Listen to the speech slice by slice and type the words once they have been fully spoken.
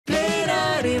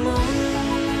ফেরারি মন।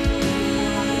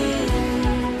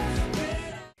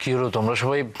 কি হলো, তোমরা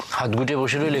সবাই হাত গুটিয়ে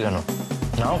বসে রইলে কেন?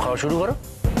 নাও, খাওয়া শুরু করো।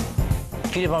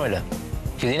 কি রে পামেলা,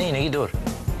 খিদে নেই নাকি তোর?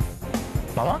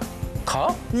 মামা খাও।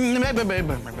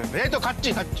 এই তো খাচ্ছি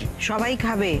খাচ্ছি। সবাই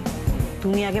খাবে,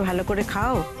 তুমি আগে ভালো করে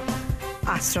খাও।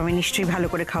 আশ্রমে নিশ্চয়ই ভালো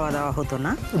করে খাওয়া দাওয়া হতো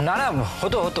না? না না,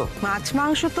 হতো হতো। মাছ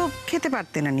মাংস তো খেতে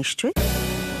পারতে না নিশ্চয়ই?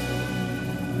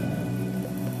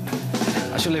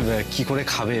 আসলে কি করে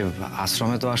খাবে,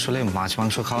 আশ্রমে তো আসলে মাছ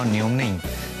মাংস খাওয়ার নিয়ম নেই,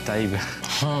 তাই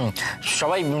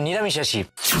সবাই নিরামিষাশী।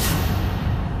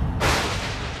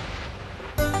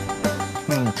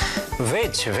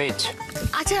 Veg veg.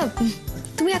 আচ্ছা,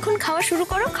 তুমি এখন খাওয়া শুরু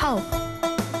করো, খাও।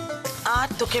 আর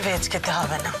তোকে ভেজ খেতে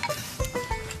হবে না।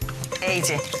 এই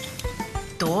যে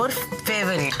তোর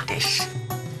ফেভারিট ডিশ।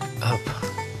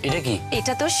 এটা কি?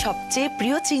 এটা তোর সবচেয়ে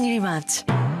প্রিয় চিংড়ি মাছ।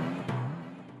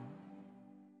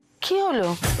 কি হলো?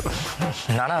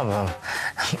 না না,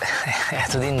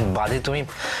 এতদিন বাদে তুমি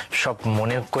সব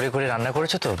মনে করে করে রান্না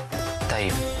করেছো তো, তাই।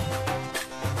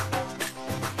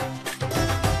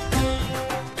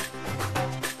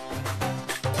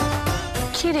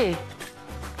 কি রে,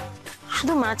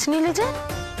 শুধু মাছ নিলে যে,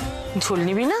 ঝোল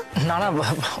নিবি না? না না,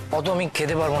 অত আমি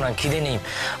খেতে পারবো না, খিদে নেই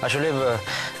আসলে।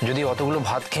 যদি অতগুলো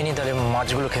ভাত খেয়ে নিই তাহলে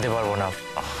মাছগুলো খেতে পারবো না।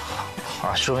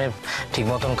 আশ্রমে ঠিক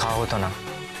মতন খাওয়া হতো না,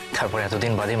 তারপর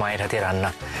এতদিন বাদে মায়ের হাতে রান্না।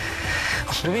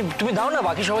 তুমি দাও না,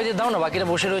 বাকি সবাইদের দাও না, বাকিরা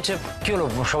বসে রয়েছে। কি হলো,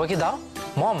 সবাইকে দাও।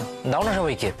 মম, দাও না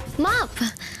সবাইকে। মা,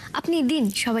 আপনি দিন,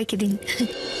 সবাইকে দিন।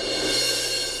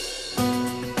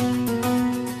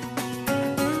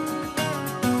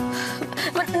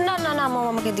 না না না, মম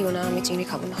আমাকে দিও না, আমি চিংড়ি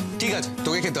খাবো না। ঠিক আছে,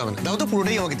 তোকে খেতে হবে না, দাও তো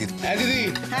পুরোটাই আমাকে দিতে। হ্যাঁ দিদি,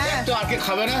 তো আর কে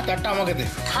খাবে না, তারটা আমাকে দে।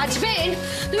 হাজবেন্ড,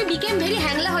 তুমি বিকেম ভেরি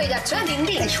হ্যাংলা হয়ে যাচ্ছ দিন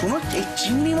দিন। শোনো, এই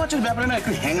চিংড়ি মাছের ব্যাপারে না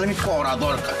একটু হ্যাংলামি করা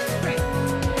দরকার।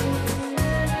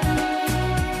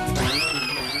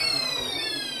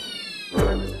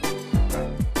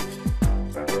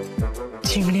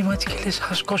 চিংড়ি মাছ খেলে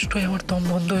শ্বাসকষ্ট হয়ে আমার দম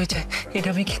বন্ধ হয়ে যায়, এটা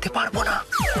আমি খেতে পারবো না।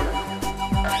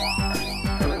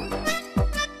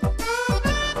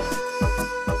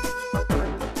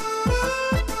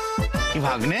 কি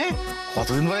ভাগ্নে,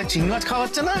 কতদিন পরে চিংড়ি মাছ খাওয়া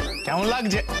হচ্ছে না? কেমন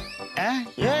লাগছে?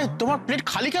 হ্যাঁ, তোমার প্লেট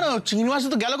খালি কেন? চিংড়ি মাছ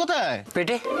তো গেল কোথায়?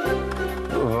 পেটে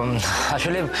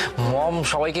আসলে মম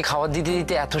সবাইকে খাবার দিতে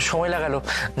দিতে এত সময় লাগালো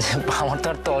যে আমার তো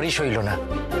আর তরই সইল না।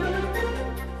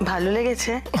 ভালো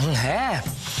লেগেছে? হ্যাঁ,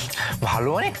 ভালো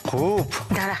মানে খুব।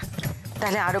 দাঁড়া,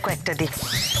 তাহলে আরো কয়েকটা দিই।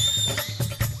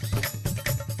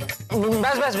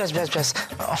 ব্যাস ব্যাস ব্যাস ব্যাস ব্যাস,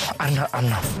 আর না আর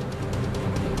না।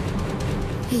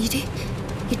 এই রে,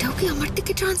 এটাও কি আমার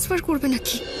থেকে ট্রান্সফার করবে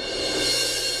নাকি?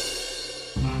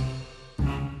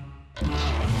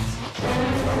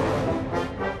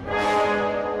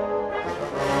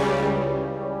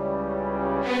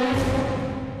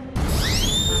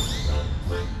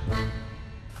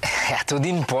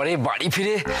 এতদিন পরে বাড়ি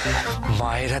ফিরে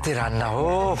মায়ের হাতে রান্না, ও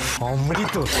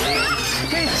অমৃত।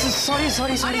 Sorry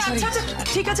sorry sorry sorry.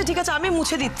 ঠিক আছে ঠিক আছে, আমি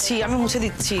মুছে দিচ্ছি, আমি মুছে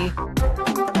দিচ্ছি।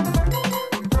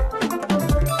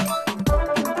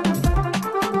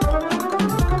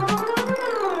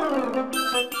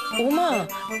 ওমা,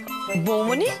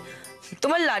 বৌমনি,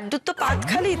 তোমার লাড্ডুর তো পাত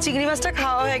খালি, চিংড়ি মাছটা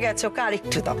খাওয়া হয়ে গেছে, ওকে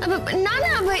আরেকটু দাও। না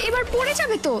না, এবার পড়ে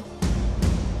যাবে তো।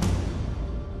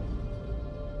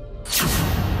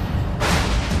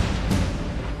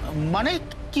 মানে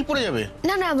কি পড়ে যাবে?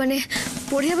 না না, মানে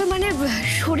পড়ে যাবে মানে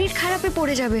শরীর খারাপে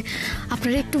পড়ে যাবে।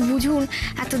 আপনারা একটু বুঝুন,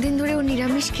 এতদিন ধরে ও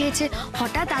নিরামিষ খেয়েছে,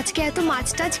 হঠাৎ আজকে এত মাছ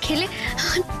টাছ খেলে,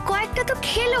 কয়েকটা তো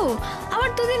খেলো, আবার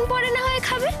দুদিন পরে না হয়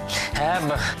খাবে। হ্যাঁ,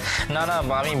 না না,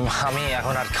 আমি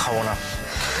এখন আর খাবো না,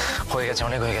 হয়ে গেছে,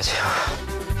 অনেক হয়ে গেছে।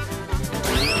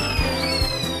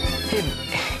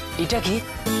 এটা কি?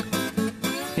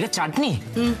 এটা চাটনি?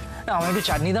 আমার একটু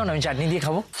চাটনি দাও না, আমি চাটনি দিয়ে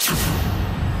খাবো।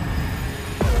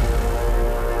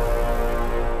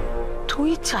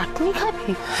 তুই চাটনি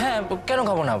খাবি? হ্যাঁ, কেন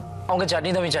খাবো না, আমাকে চাটনি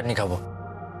দাও, আমি চাটনি খাবো।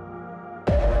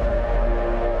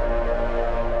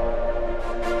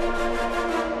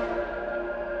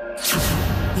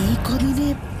 এই কদিনে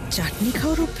চাটনি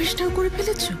খাওয়ার অভ্যেসটাও করে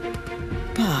ফেলেছ?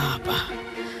 বাবা,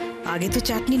 আগে তো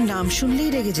চাটনির নাম শুনলেই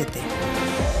রেগে যেতে।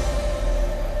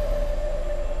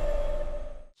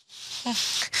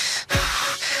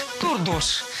 তোর দোষ,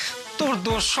 তোর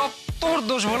দোষ, সব তোর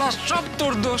দোষ বলা, সব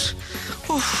তোর দোষ।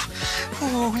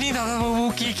 অগ্নি দাদাবাবু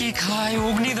কি কি খায়,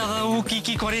 অগ্নি দাদাবাবু কি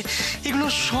কি করে, এগুলো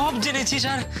সব জেনেছিস,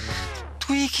 আর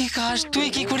তুই কি খাস, তুই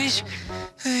কি করিস,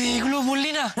 এগুলো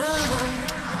বললি না।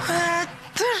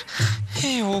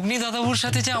 এই অগ্নি দাদাবুর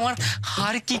সাথে যে আমার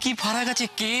আর কি কি ফারাক আছে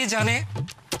কে জানে।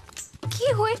 কি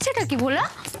হয়েছেটা কি ভোলা?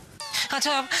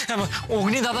 আচ্ছা,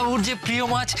 অগ্নি দাদাবুর যে প্রিয়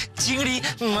মাছ চিংড়ি,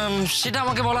 সেটা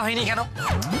আমাকে বলা হয়নি কেন?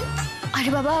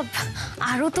 আরে বাবা,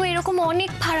 আরো তো এরকম অনেক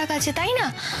ফারাক আছে তাই না?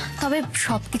 তবে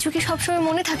সবকিছু কি সবসময়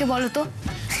মনে থাকে বলো তো?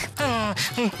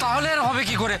 তাহলে আর হবে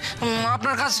কি করে?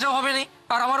 আপনার কাজটাও হবে না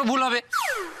আর আমারও ভুল হবে।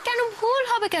 কেন ভুল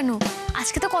হবে কেন?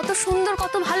 আজকে তো কত সুন্দর,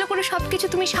 কত ভালো করে সবকিছু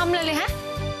তুমি সামলালে। হ্যাঁ,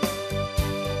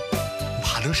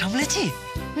 ভালো সামলেছি।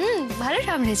 ভালো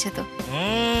সামলেছে তো।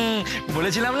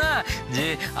 বলেছিলাম না যে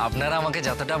আপনারা আমাকে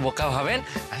যতটা বোকা ভাবেন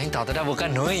আমি ততটা বোকা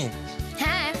নই।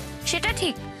 হ্যাঁ, সেটা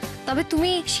ঠিক। তবে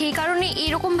তুমি সেই কারণে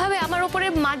এরকম ভাবে আমার উপরে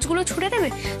মাছগুলো ছুড়ে দেবে?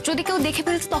 যদি কেউ দেখে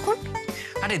ফেলতো তখন?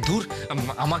 আরে দূর,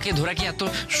 আমাকে ধরা কি এত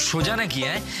সোজা নাকি?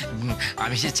 হ্যাঁ,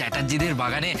 আমি সে চ্যাটার্জিদের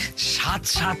বাগানে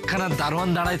 7-7খানা দারোয়ান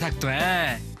দাঁড়ায় থাকতো।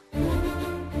 হ্যাঁ,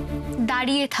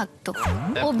 দাঁড়িয়ে থাকতো,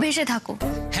 অভ্যেসে থাকো।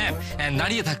 হ্যাঁ,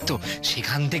 দাঁড়িয়ে থাকতো।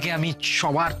 সেখান থেকে আমি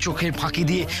সবার চোখের ফাঁকি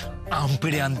দিয়ে আম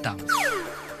পেড়ে আনতাম।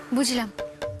 বুঝলাম।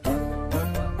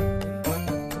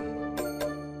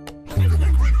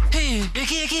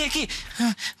 একই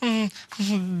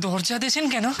দরজা দিয়েছেন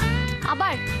কেন?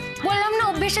 আবার বললাম না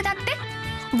অভ্যেসে থাকতে।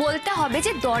 বলতে হবে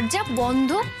যে দরজা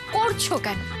বন্ধ করছো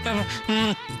কেন।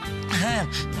 হ্যাঁ,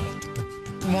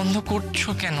 বন্ধ করছো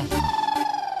কেন?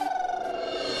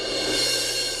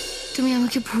 তুমি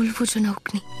আমাকে ভুল বুঝো না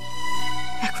অগ্নি।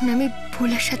 এখন আমি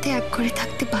ভোলার সাথে এক ঘরে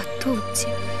থাকতে বাধ্য হচ্ছি।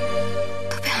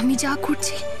 তবে আমি যা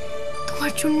করছি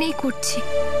তোমার জন্যই করছি।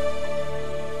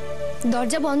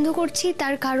 দরজা বন্ধ করছি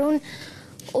তার কারণ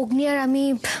অগ্নি আর আমি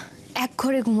এক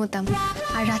ঘরে ঘুমোতাম,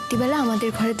 আর রাত্রিবেলা আমাদের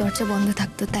ঘরে দরজা বন্ধ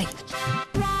থাকতো তাই।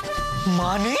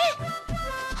 মানে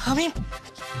আমি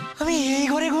আমি এই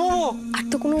ঘরে ঘুমাবো? আর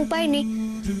তো কোনো উপায় নেই,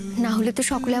 না হলে তো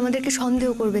সকলে আমাদেরকে সন্দেহ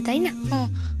করবে তাই না?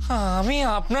 আমি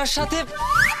আপনার সাথে?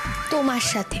 তোমার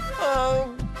সাথে।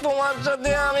 তোমার সাথে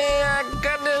আমি এক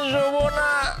কাটে শোবো না।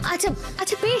 আচ্ছা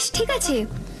আচ্ছা, বেশ ঠিক আছে,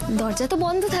 দরজা তো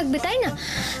বন্ধ থাকবে তাই না?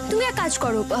 তুমি এক কাজ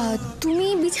করো, তুমি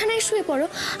বিছানায় শুয়ে পড়ো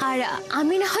আর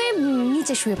আমি না হয়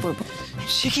নিচে শুয়ে পড়বো।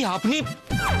 সে কি আপনি?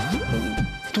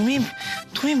 তুমি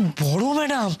তুমি বড়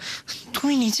ম্যাডাম,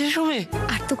 তুমি নিচে শোবে?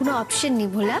 আর তো কোনো অপশন নেই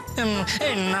ভোলা।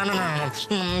 না না না,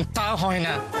 তা হয়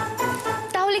না।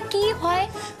 তাহলে কি হয়?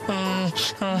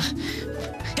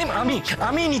 আমি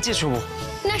আমি নিচে শোবো।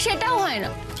 না, সেটাও হয় না।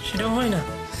 সেটাও হয় না?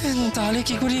 তাহলে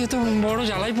কি করি? এত বড়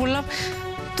জ্বালায় পড়লাম।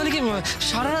 তাহলে কি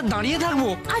সারা রাত দাঁড়িয়ে থাকবো?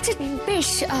 আচ্ছা বেশ,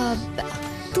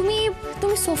 তুমি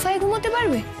তুমি সোফায় ঘুমোতে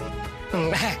পারবে?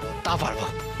 হ্যাঁ, তা পারবো।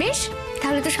 বেশ,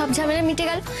 তাহলে তো সব ঝামেলা মিটে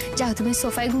গেল। যাও তুমি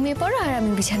সোফায় ঘুমিয়ে পড়ো আর আমি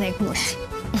বিছানায় ঘুমোচ্ছি।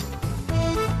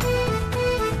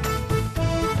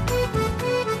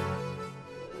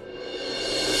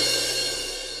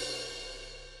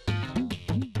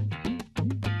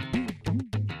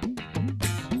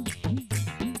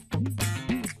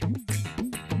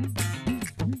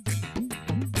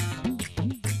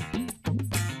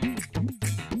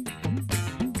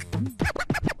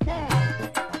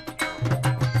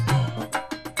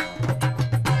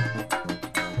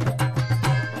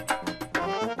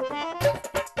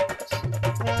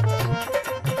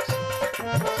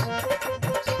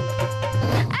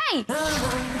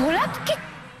 ভোলা,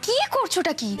 কি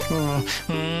করছোটা কি?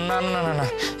 না না না না,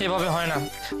 এভাবে হয় না।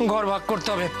 ঘর ভাগ করতে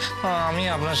হবে। আমি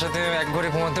আপনার সাথে এক ঘরে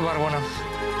ঘুমাতে পারবো না।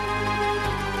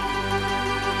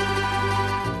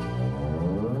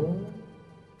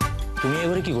 তুমি এ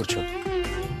ঘরে কি করছো?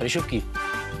 আর এসব কি?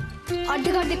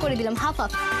 অর্ধেক অর্ধেক করে দিলাম, হাফ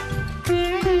হাফ।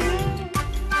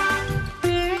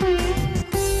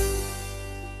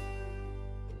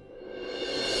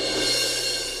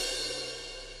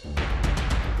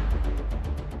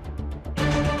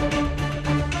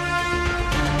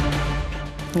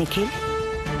 নিখিল,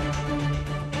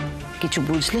 কিছু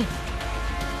বুঝলে?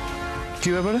 কি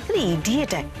ব্যাপারে?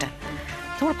 ইডিয়েট একটা।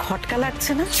 তোমার খটকা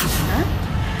লাগছে না? হ্যাঁ,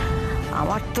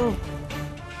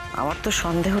 আমার তো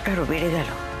সন্দেহটা আরো বেড়ে গেল।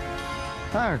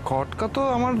 হ্যাঁ, খটকা তো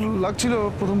আমার লাগছিল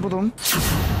প্রথম প্রথম,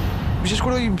 বিশেষ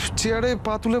করে ওই চেয়ারে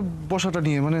পা তুলে বসাটা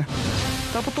নিয়ে। মানে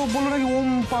তারপর তো বললো নাকি ওম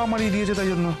পা মারিয়ে দিয়েছে তাই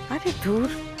জন্য। আরে ধুর,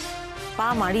 পা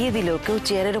মারিয়ে দিলেও কেউ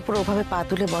চেয়ারের উপর ওভাবে পা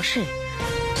তুলে বসে?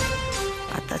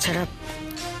 আর তাছাড়া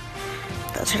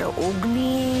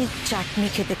অগ্নি চাটনি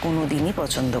খেতে কোনোদিনই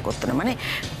পছন্দ করতো না। মানে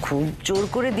খুব জোর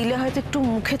করে দিলে হয়তো একটু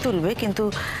মুখে তুলবে, কিন্তু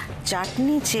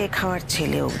চাটনি চেয়ে খাওয়ার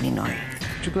ছেলে অগ্নি নয়।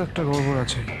 কিছু তো একটা গড়বড়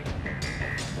আছে,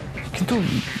 কিন্তু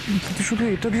শুধু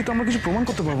এটা দিয়ে তো আমরা কিছু প্রমাণ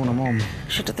করতে পারবো না মম।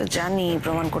 সেটা তো জানি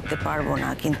প্রমাণ করতে পারবো না,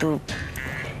 কিন্তু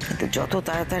যত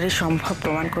তাড়াতাড়ি সম্ভব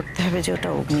প্রমাণ করতে হবে যে ওটা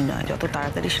অগ্নি নয়। যত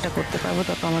তাড়াতাড়ি সেটা করতে পারবো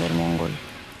তত আমাদের মঙ্গল।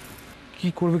 কি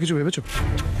করবে কিছু ভেবেছো?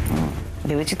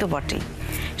 ভেবেছি তো বটেই,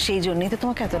 সেই জন্যই তো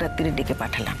তোমাকে এত রাত্রিরে ডেকে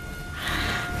পাঠালাম।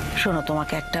 শোনো,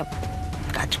 তোমাকে একটা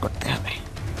কাজ করতে হবে।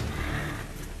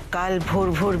 কাল ভোর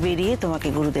ভোর বেরিয়ে তোমাকে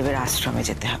গুরুদেবের আশ্রমে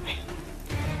যেতে হবে।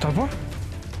 তারপর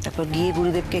তারপর গিয়ে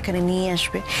গুরুদেবকে এখানে নিয়ে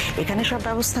আসবে। এখানে সব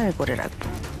ব্যবস্থা আমি করে রাখবো।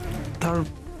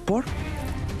 তারপর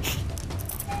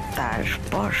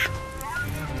তারপর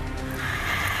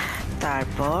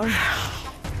তারপর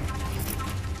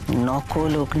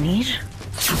নকল অগ্নির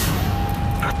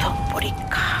প্রথম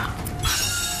পরীক্ষা।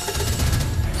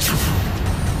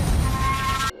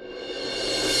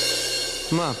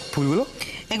 মা ফুলগুলো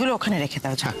এগুলো ওখানে রেখে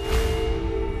দাও। যা।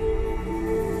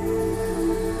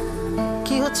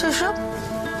 কি হচ্ছে সব?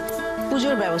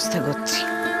 পুজোর ব্যবস্থা করছি।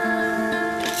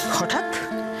 হঠাৎ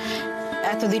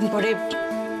এতদিন পরে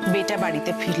বেটা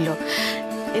বাড়িতে ফিরলো।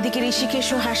 এদিকে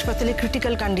ঋষিকেশও হাসপাতালে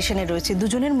ক্রিটিক্যাল কন্ডিশনে রয়েছে।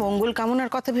 দুজনের মঙ্গল কামনার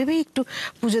কথা ভেবেই একটু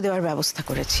পুজো দেওয়ার ব্যবস্থা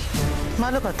করেছি।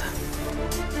 ভালো কথা,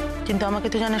 কিন্তু আমাকে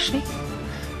তো জানাসনি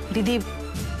দিদি।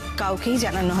 কাউকেই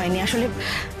জানানো হয়নি। আসলে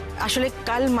আসলে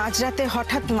কাল মাঝরাতে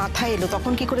হঠাৎ মাথায় এলো,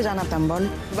 তখন কি করে জানাতাম বল?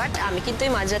 বাট আমি কিন্তু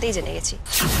এই মাঝরাতেই জেনে গেছি।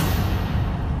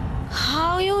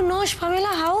 How you নোস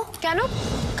Pamela, how? কেন?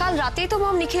 কাল রাতেই তো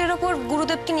মম নিখিলের ওপর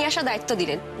গুরুদেবকে নিয়ে আসার দায়িত্ব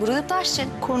দিলেন। গুরুদেব তো আসছেন।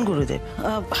 কোন গুরুদেব?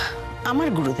 আমার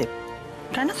গুরুদেব।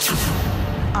 কেন?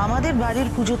 আমাদের বাড়ির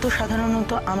পুজো তো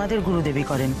সাধারণত আমাদের গুরুদেবই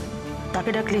করেন, তাকে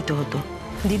ডাকলেই তো হতো।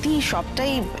 দিদি,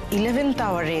 সবটাই 11th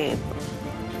আওয়ারে,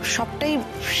 সবটাই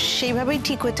সেইভাবেই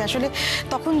ঠিক হয়েছে। আসলে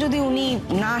তখন যদি উনি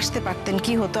না আসতে পারতেন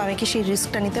কি হতো? আমি কি সেই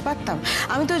রিস্কটা নিতে পারতাম?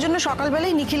 আমি তো ওই জন্য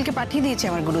সকালবেলায় নিখিলকে পাঠিয়ে দিয়েছি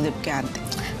আমার গুরুদেবকে আনতে।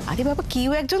 আরে বাবা, কেউ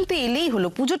একজন তো এলেই হলো,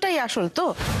 পুজোটাই আসল তো।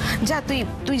 যা,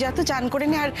 তুই যা তো চান করে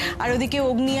নে। আর ওদিকে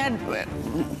অগ্নি আর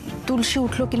তুলসী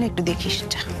উঠলো কিনা একটু দেখিস।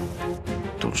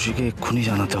 তুলসীকে এক্ষুনি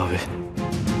জানাতে হবে।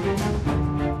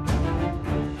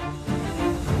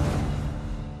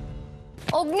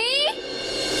 অগ্নি,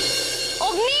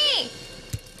 অগ্নি,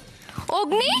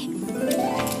 অগ্নি,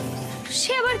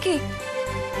 সে আবার কি?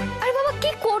 আরে বাবা, কি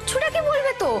করছোটা কি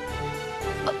বলবে তো?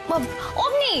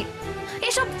 অগ্নি,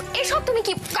 এসব এসব তুমি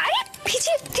কি? আরে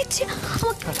ভিজে দিচ্ছে।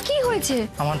 কি হয়েছে?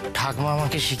 আমার ঠাকুমা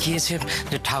আমাকে শিখিয়েছে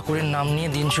যে ঠাকুরের নাম নিয়ে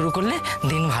দিন শুরু করলে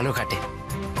দিন ভালো কাটে।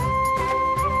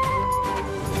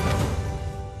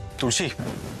 তুলসী,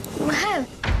 হ্যাঁ,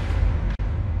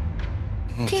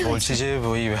 বলছি যে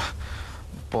ওই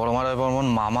পরমা বর্মন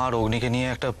মামা আর অগ্নিকে নিয়ে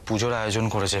একটা পুজোর আয়োজন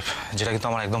করেছে, যেটা কিন্তু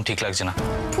আমার একদম ঠিক লাগছে না।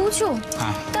 পুজো?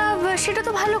 হ্যাঁ। তা সেটা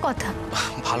তো ভালো কথা।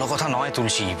 ভালো কথা নয়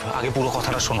তুলসী, আগে পুরো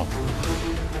কথাটা শোনো।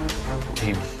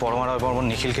 এই পরমা বর্মন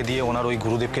নিখিলকে দিয়ে ওনার ওই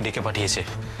গুরুদেবকে ডেকে পাঠিয়েছে।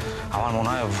 আমার মনে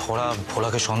হয় ওরা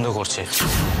ভোলাকে সন্দেহ করছে।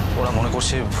 ওরা মনে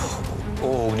করছে ও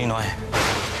অগ্নি নয়।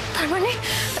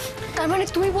 তার মানে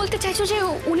তুমি বলতে চাইছো যে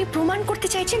উনি প্রমাণ করতে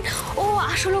চাইছেন ও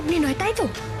আসল অগ্নি নয়, তাই তো?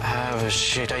 হ্যাঁ,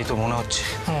 সেটাই তো মনে হচ্ছে।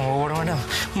 বড় ম্যাডাম,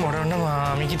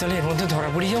 আমি কি তাহলে এর মধ্যে ধরা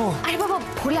পড়ে যাবো? আরে বাবা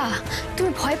ভোলা, তুমি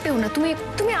ভয় পেও না।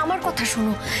 তুমি আমার কথা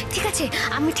শোনো, ঠিক আছে?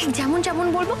 আমি ঠিক যেমন যেমন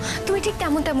বলবো তুমি ঠিক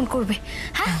তেমন তেমন করবে।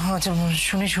 হ্যাঁ, আচ্ছা,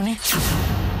 শুনি।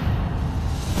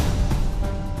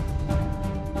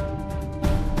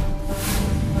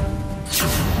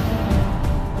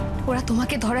 ওরা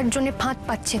তোমাকে ধরার জন্য ফাঁদ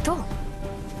পাচ্ছে তো?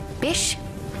 বেশ,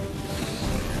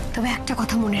 তবে একটা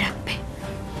কথা মনে রাখবে,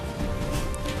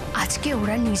 আজকে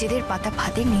ওরা নিজেদের পাতা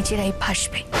ফাঁদে নিজেরাই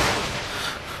ফাঁসবে।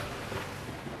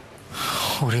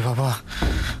 ওরে বাবা,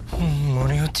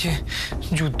 মনে হচ্ছে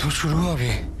যুদ্ধ শুরু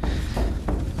হবে।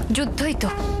 যুদ্ধই তো,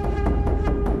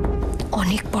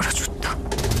 অনেক বড় যুদ্ধ।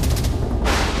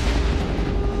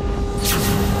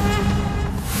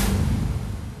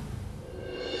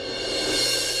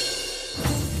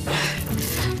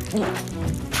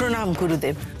 প্রণাম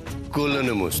গুরুদেব।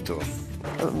 কল্যাণমস্ত।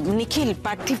 নিখিল,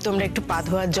 পার্থিব, তোমরা একটু পা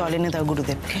ধোয়ার জল এনে দাও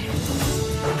গুরুদেবকে।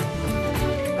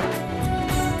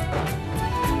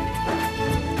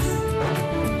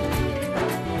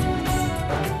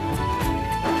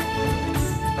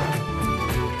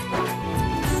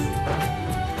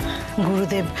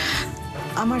 গুরুদেব,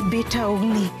 আমার বেটা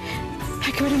অগ্নি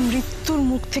একেবারে মৃত্যুর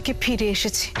মুখ থেকে ফিরে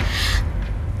এসেছে।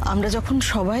 আমরা যখন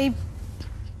সবাই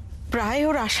প্রায়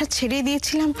ওর আশা ছেড়ে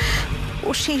দিয়েছিলাম, ও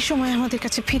সেই সময় আমাদের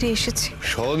কাছে ফিরে এসেছে।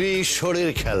 সবই ঈশ্বরের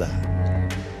খেলা,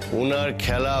 ওনার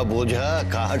খেলা বোঝা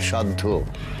কার সাধ্য।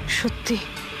 সত্যি,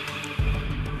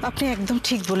 আপনি একদম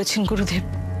ঠিক বলেছেন গুরুদেব।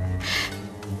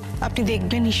 আপনি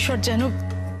দেখবেন ঈশ্বর যেন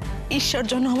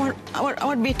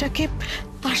আমার বেটাকে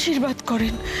আশীর্বাদ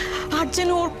করেন, আর যেন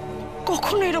ওর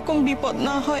কখনো এরকম বিপদ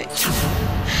না হয়।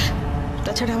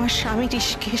 তাছাড়া আমার স্বামী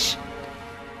ঋষিকেশ,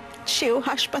 সেও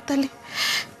হাসপাতালে,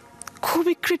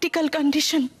 খুবই ক্রিটিক্যাল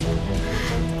কন্ডিশন।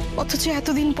 অথচ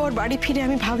এতদিন পর বাড়ি ফিরে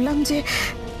আমি ভাবলাম যে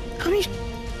আমি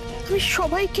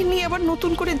সবাইকে নিয়ে আবার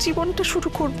নতুন করে জীবনটা শুরু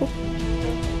করব,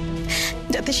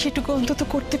 যাতে সেটুকু অন্তত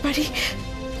করতে পারি।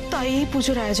 তাই এই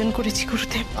পুজোর আয়োজন করেছি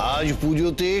গুরুদেব। আজ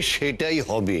পুজোতে সেটাই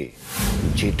হবে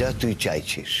যেটা তুই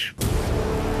চাইছিস।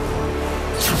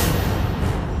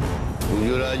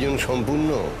 পুজোর আয়োজন সম্পূর্ণ?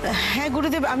 হ্যাঁ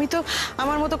গুরুদেব, আমি তো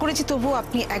আমার মতো করেছি, তবুও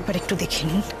আপনি একবার একটু দেখে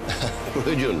নিন।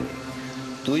 প্রয়োজন,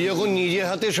 তুই যখন নিজে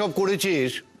হাতে সব করেছিস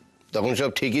তখন সব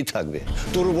ঠিকই থাকবে,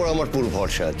 তোর উপর আমার পুরো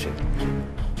ভরসা আছে।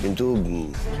 কিন্তু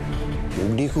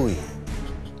অগ্নি কই,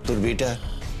 তোর বেটা?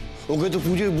 ওকে তো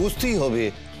পুজোয় বসতেই হবে,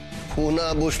 ও না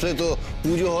বসলে তো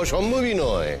পুজো হওয়া সম্ভবই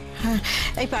নয়। হ্যাঁ,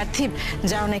 এই পার্থিব,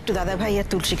 যাও না একটু দাদা ভাই আর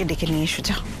তুলসীকে ডেকে নিয়ে এসো,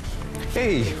 যাও।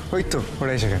 এই ওই তো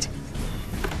ওরা এসে গেছে।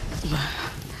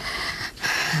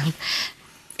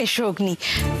 এসো অগ্নি,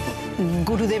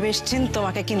 গুরুদেব এসছেন,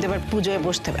 তোমাকে কিন্তু এবার পুজোয়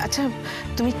বসতে হবে। আচ্ছা,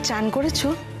 তুমি চান করেছো?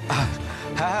 হ্যাঁ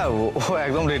হ্যাঁ, ও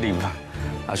একদম রেডি।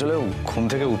 আসলে ঘুম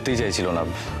থেকে উঠতেই চাইছিল না,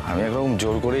 আমি একদম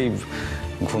জোর করেই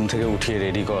ঘুম থেকে উঠিয়ে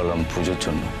রেডি করালাম পুজোর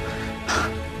জন্য।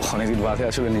 অনেকদিন বাদে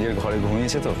আসলে নিজের ঘরে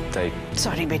ঘুমিয়েছে তো তাই।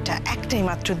 সরি বেটা, একটাই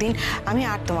মাত্র দিন, আমি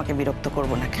আর তোমাকে বিরক্ত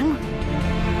করব না, কেমন?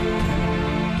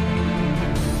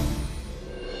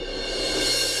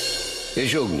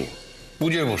 এসো অগ্নি,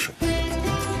 পুজোয় বসো।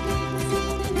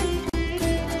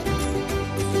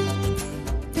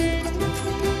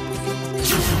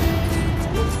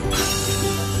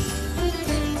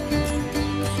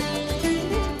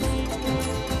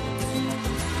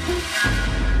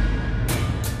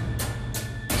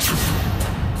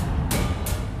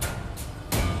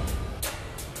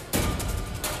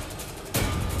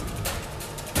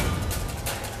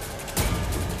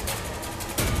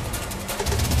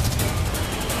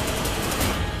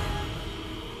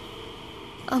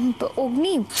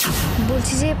 অগ্নি,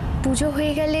 বলছি যে পুজো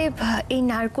হয়ে গেলে এই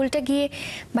নারকোলটা গিয়ে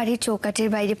বাড়ির চৌকাঠের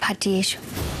বাইরে ফাটিয়ে এসো।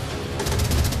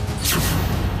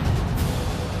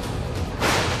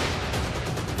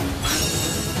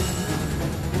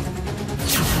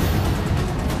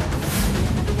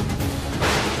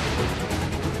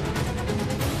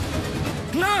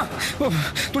 না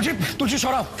তুলসী, তুলসী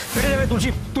সরাও, ফেটে যাবে। তুলসী,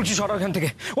 তুলসী সরাও এখান থেকে,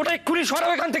 ওটা এক্ষুনি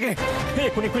সরাও এখান থেকে,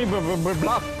 এক্ষুনি এক্ষুনি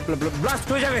ব্লাস্ট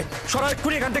হয়ে যাবে। সরাও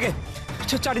এক্ষুনি এখান থেকে।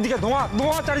 চারিদিকে ধোঁয়া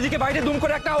ধোঁয়া, চারিদিকে বাইরে দুম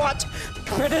করে একটা আওয়াজ,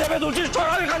 ফেটে যাবে। তুলসী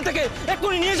সরাও এখান থেকে,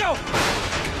 এক্ষুনি নিয়ে যাও।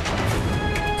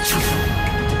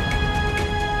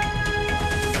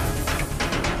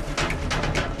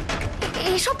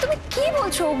 এইসব তুমি কি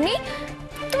বলছো অগ্নি?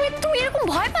 তুমি তুমি এরকম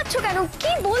ভয় পাচ্ছ কেন?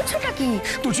 কি বলছোটা কি?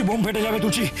 তুলসী, বোম ফেটে যাবে।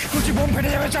 তুলসী, তুলসী, বোম ফেটে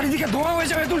যাবে, চারিদিকে ধোঁয়া হয়ে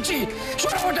যাবে। তুলসী,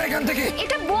 সরাও ওটা এখান থেকে।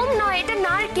 এটা বোম নয়, এটা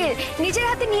নারকেল। নিজের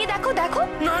হাতে নিয়ে দেখো, দেখো।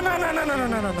 না না না না না না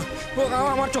না না না, ও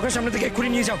আমার চোখের সামনে থেকে এক্ষুনি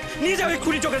নিয়ে যাও, নিয়ে যাও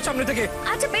এক্ষুনি চোখের সামনে থেকে।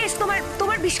 আচ্ছা বেশ, তোমার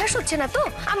তোমার বিশ্বাস হচ্ছে না তো?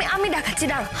 আমি দেখাচ্ছি,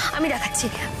 দাঁড়াও, আমি দেখাচ্ছি।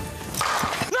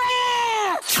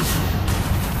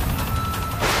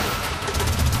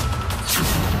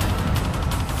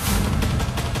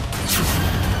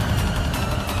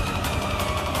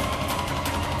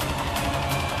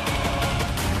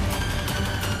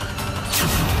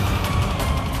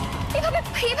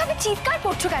 এভাবে চিৎকার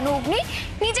করছো কেন অগ্নি?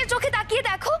 নিজের চোখে তাকিয়ে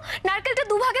দেখো, নারকেলটা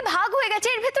দুভাগে ভাগ হয়ে গেছে,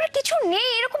 এর ভেতরে কিছু নেই।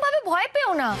 এরকম ভাবে ভয়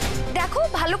পেও না, দেখো,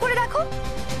 ভালো করে দেখো।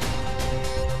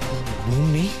 বোম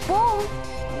নেই? বোম?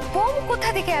 বোম কোথা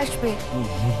থেকে আসবে?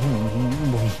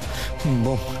 বোম,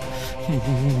 বোম,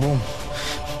 বোম,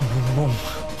 বোম,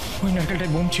 ওই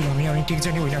নারকেলটায় বোম ছিল। আমি ঠিক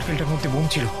জানি ওই নারকেলটার মধ্যে বোম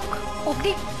ছিল।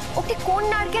 অগ্নি, অগ্নি, কোন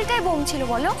নারকেলটায় বোম ছিল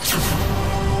বলো?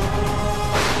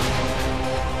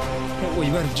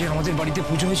 ওইবার যে আমাদের বাড়িতে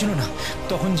পুজো হয়েছিল না,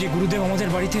 তখন যে গুরুদেব আমাদের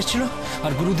বাড়িতে এসেছিল,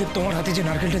 আর গুরুদেব তোমার হাতে যে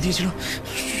নারকেলটা দিয়েছিল,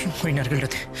 ওই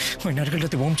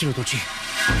নারকেলটাতে বোম ছিল। তুলসী,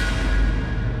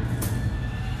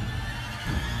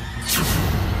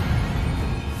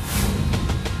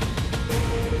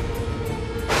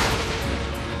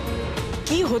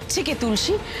 কি হচ্ছে কি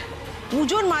তুলসী?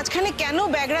 পুজোর মাঝখানে কেন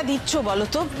ব্যাগরা দিচ্ছ বলো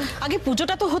তো? আগে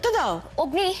পুজোটা তো হতে দাও।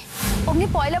 অগ্নি, অগ্নি,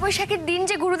 পয়লা বৈশাখের দিন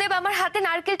যে গুরুদেব আমার হাতে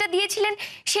নারকেলটা দিয়েছিলেন,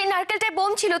 সেই নারকেলটায়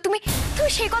বোম ছিল। তুমি তুমি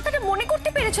সেই কথাটা মনে করতে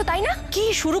পেরেছো, তাই না? কি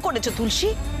শুরু করেছো তুলসী?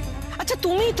 আচ্ছা,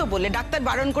 তুমিই তো বললে ডাক্তার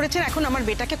বারণ করেছেন এখন আমার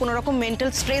বেটাকে কোনো রকম মেন্টাল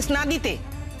স্ট্রেস না দিতে।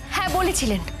 হ্যাঁ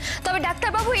বলেছিলেন, তবে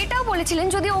ডাক্তারবাবু এটাও বলেছিলেন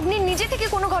যদি অগ্নির নিজে থেকে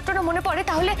কোনো ঘটনা মনে পড়ে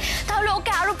তাহলে তাহলে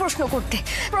ওকে আরো প্রশ্ন করতে।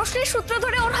 প্রশ্নের সূত্র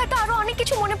ধরে ওর হয়তো আরো অনেক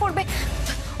কিছু মনে পড়বে।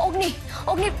 অগ্নি,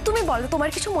 অগ্নি, তুমি বলো, তোমার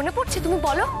কিছু মনে পড়ছে? তুমি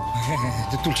বলো।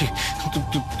 তুলসী,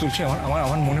 তুলসী,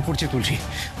 আমার মনে পড়ছে। তুলসী,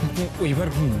 ওইবার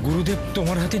গুরুদেব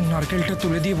তোমার হাতে নারকেলটা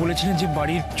তুলে দিয়ে বলেছিলেন যে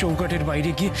বাড়ির চৌকাঠের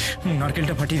বাইরে গিয়ে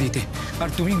নারকেলটা ফাটিয়ে দিতে, আর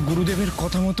তুমি গুরুদেবের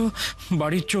কথা মতো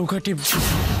বাড়ির চৌকাঠে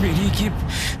বেরিয়ে গিয়ে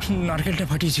নারকেলটা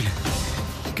ফাটিয়েছিলে।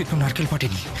 কিন্তু নারকেল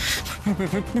ফাটেনি,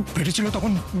 ফেটেছিল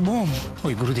তখন বোম।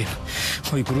 ওই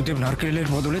গুরুদেব নারকেলের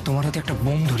বদলে তোমার হাতে একটা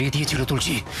বোম ধরিয়ে দিয়েছিল।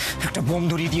 তুলসী, একটা বোম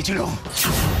ধরিয়ে দিয়েছিল।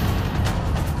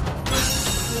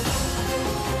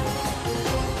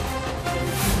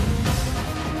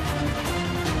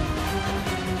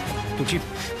 তুলসী,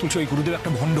 তুলসী, ওই গুরুদেব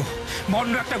একটা ভণ্ড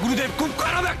একটা গুরুদেব, খুব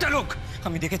খারাপ একটা লোক।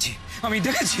 আমি দেখেছি।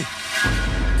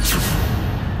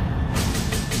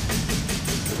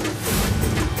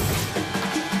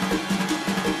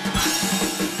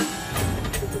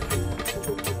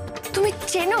 তুমি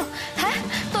চেনো? হ্যাঁ,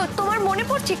 তো তোমার মনে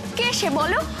পড়ছে কে সে,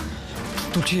 বলো।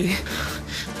 তুলসী,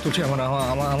 তুলসী, আমার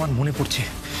আমার আমার মনে পড়ছে,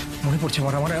 মনে পড়ছে,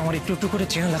 আমার আমার আমার একটু একটু করে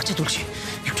চেনা লাগছে তুলসী,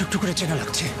 একটু একটু করে চেনা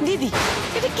লাগছে। দিদি,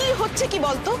 এটা কি হচ্ছে কি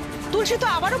বলতো? তুলসী তো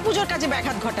আবারও পুজোর কাজে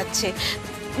ব্যাঘাত ঘটাচ্ছে,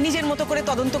 নিজের মতো করে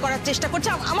তদন্ত করার চেষ্টা করছে,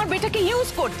 আমার বেটাকে ইউজ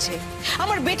করছে,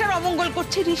 আমার বেটার অমঙ্গল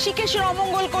করছে, ঋষিকেশের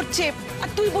অমঙ্গল করছে, আর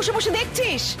তুই বসে বসে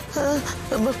দেখছিস।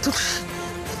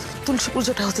 তুলসী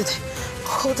পুজোটা হতে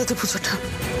দে পুজোটা।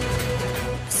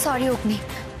 সরি অগ্নি,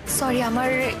 সরি, আমার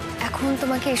এখন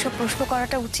তোমাকে এসব প্রশ্ন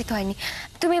করাটা উচিত হয়নি।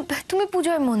 তুমি তুমি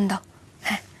পুজোয় মন দাও।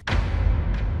 হ্যাঁ,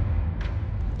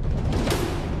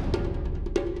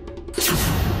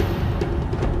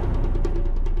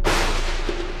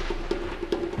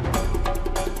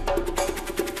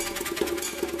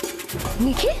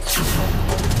 নিখিল,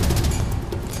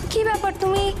 কি ব্যাপার,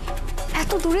 তুমি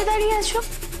এত দূরে দাঁড়িয়ে আছো?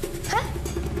 হ্যাঁ,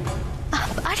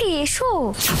 আরে এসো,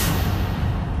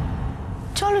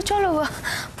 চলো চলো,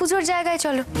 পুজোর জায়গায়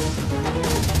চলো।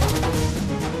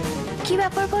 কি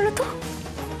ব্যাপার বলো তো,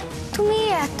 তুমি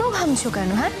এত ঘামছো কেন?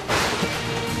 হ্যাঁ,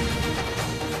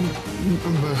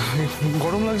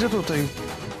 গরম লাগছে তো তাই।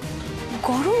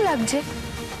 গরম লাগছে?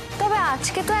 তবে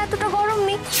আজকে তো এতটা গরম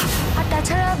নেই, আর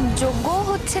তাছাড়া যোগ্যও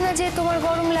হচ্ছে না যে তোমার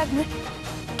গরম লাগবে।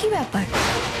 কি ব্যাপার?